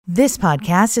This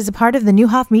podcast is a part of the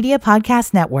Newhoff Media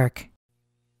Podcast Network.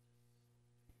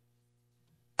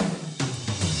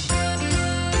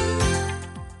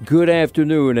 Good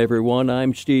afternoon, everyone.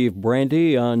 I'm Steve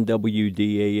Brandy on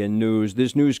WDAN News.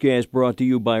 This newscast brought to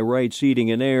you by Wright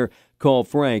Seating and Air. Call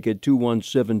Frank at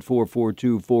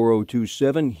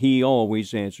 217-442-4027. He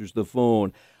always answers the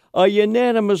phone. A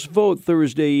unanimous vote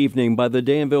Thursday evening by the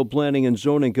Danville Planning and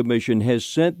Zoning Commission has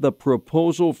sent the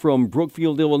proposal from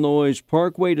Brookfield, Illinois'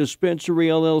 Parkway Dispensary,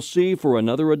 LLC for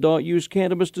another adult-use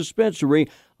cannabis dispensary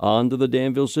on to the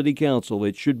Danville City Council.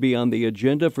 It should be on the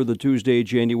agenda for the Tuesday,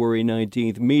 January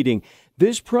 19th meeting.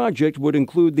 This project would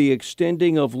include the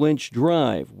extending of Lynch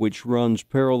Drive, which runs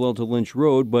parallel to Lynch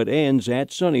Road but ends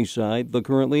at Sunnyside, the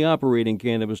currently operating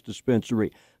cannabis dispensary.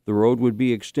 The road would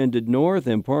be extended north,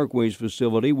 and Parkway's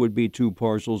facility would be 2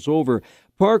 parcels over.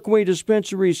 Parkway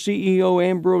Dispensary CEO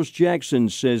Ambrose Jackson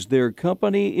says their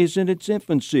company is in its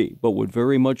infancy, but would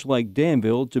very much like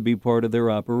Danville to be part of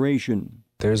their operation.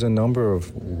 There's a number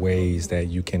of ways that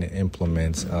you can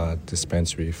implement a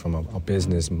dispensary from a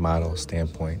business model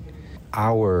standpoint.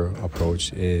 Our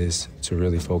approach is to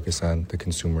really focus on the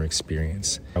consumer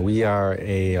experience. We are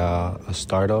a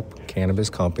startup cannabis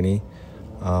company,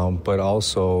 but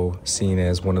also seen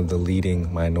as one of the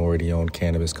leading minority-owned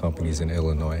cannabis companies in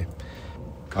Illinois.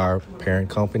 Our parent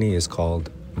company is called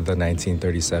the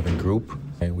 1937 Group,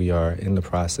 and we are in the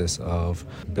process of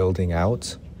building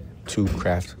out 2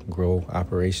 craft grow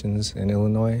operations in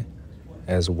Illinois,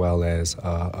 as well as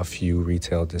a few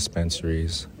retail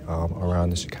dispensaries around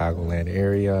the Chicagoland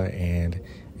area and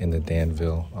in the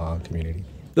Danville community.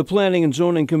 The Planning and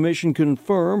Zoning Commission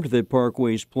confirmed that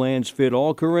Parkway's plans fit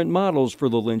all current models for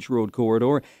the Lynch Road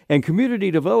corridor, and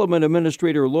Community Development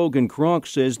Administrator Logan Kronk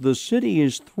says the city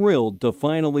is thrilled to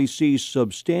finally see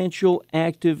substantial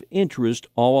active interest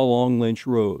all along Lynch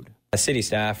Road. City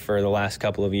staff for the last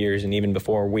couple of years, and even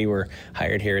before we were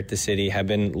hired here at the city, have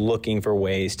been looking for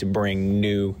ways to bring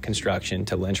new construction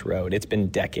to Lynch Road. It's been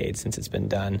decades since it's been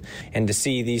done. And to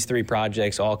see these 3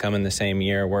 projects all come in the same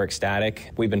year, we're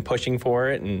ecstatic. We've been pushing for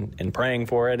it and praying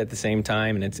for it at the same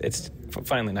time, and it's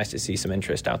finally nice to see some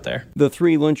interest out there. The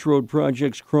 3 Lynch Road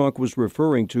projects Kronk was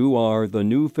referring to are the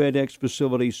new FedEx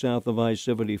facility south of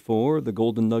I-74, the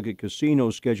Golden Nugget Casino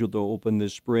scheduled to open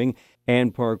this spring,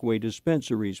 and Parkway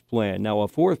Dispensary's plan. Now, a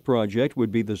 4th project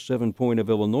would be the 7 Point of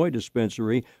Illinois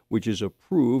dispensary, which is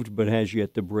approved but has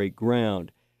yet to break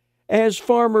ground. As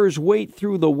farmers wait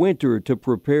through the winter to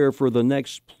prepare for the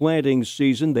next planting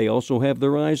season, they also have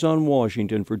their eyes on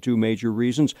Washington for 2 major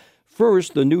reasons.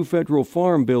 First, the new federal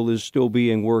farm bill is still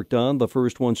being worked on, the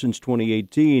first one since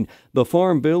 2018. The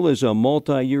farm bill is a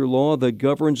multi-year law that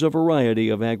governs a variety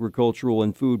of agricultural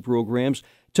and food programs.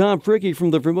 Tom Fricke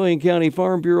from the Vermilion County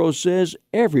Farm Bureau says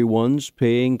everyone's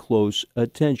paying close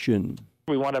attention.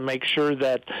 We want to make sure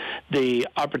that the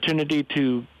opportunity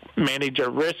to manage our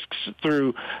risks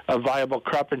through a viable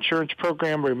crop insurance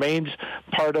program remains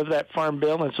part of that farm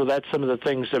bill, and so that's some of the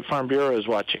things that Farm Bureau is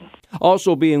watching.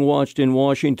 Also being watched in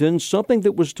Washington, something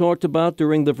that was talked about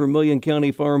during the Vermilion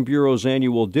County Farm Bureau's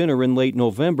annual dinner in late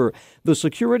November, the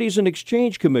Securities and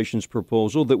Exchange Commission's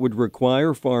proposal that would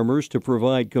require farmers to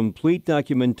provide complete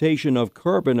documentation of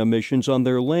carbon emissions on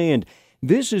their land.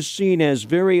 This is seen as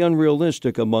very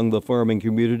unrealistic among the farming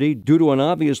community due to an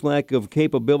obvious lack of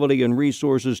capability and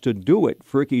resources to do it.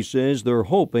 Fricke says they're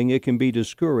hoping it can be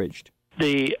discouraged.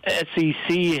 The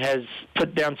SEC has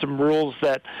put down some rules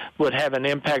that would have an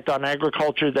impact on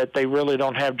agriculture that they really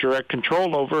don't have direct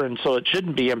control over, and so it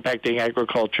shouldn't be impacting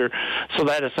agriculture. So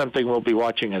that is something we'll be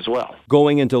watching as well.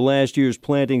 Going into last year's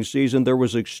planting season, there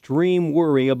was extreme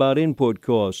worry about input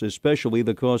costs, especially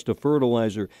the cost of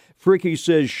fertilizer. Fricke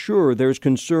says, sure, there's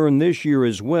concern this year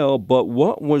as well, but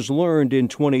what was learned in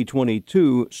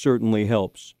 2022 certainly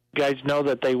helps. Guys know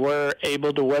that they were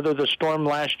able to weather the storm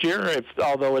last year,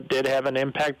 although it did have an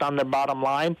impact on their bottom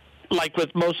line. Like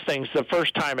with most things, the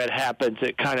first time it happens,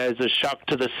 it kind of is a shock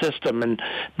to the system.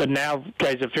 But now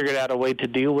guys have figured out a way to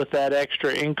deal with that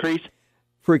extra increase.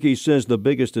 Fricke says the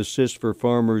biggest assist for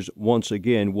farmers, once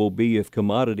again, will be if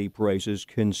commodity prices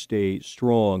can stay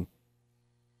strong.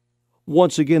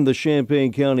 Once again, the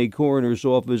Champaign County Coroner's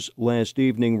Office last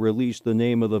evening released the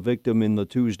name of the victim in the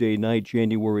Tuesday night,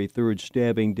 January 3rd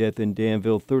stabbing death in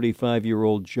Danville.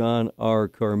 35-year-old John R.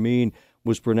 Carmine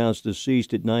was pronounced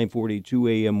deceased at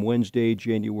 9:42 a.m. Wednesday,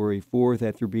 January 4th,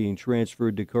 after being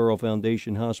transferred to Carle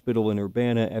Foundation Hospital in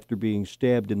Urbana after being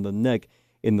stabbed in the neck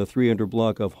in the 300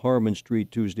 block of Harmon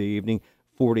Street Tuesday evening.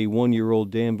 41-year-old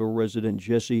Danville resident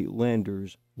Jesse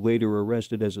Landers, later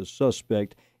arrested as a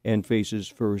suspect and faces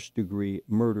first-degree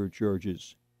murder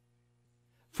charges.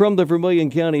 From the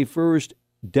Vermilion County First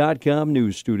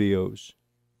News Studios.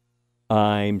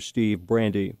 I'm Steve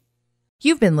Brandy.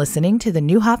 You've been listening to the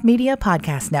Neuhoff Media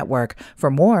Podcast Network.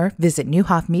 For more, visit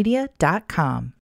neuhoffmedia.com.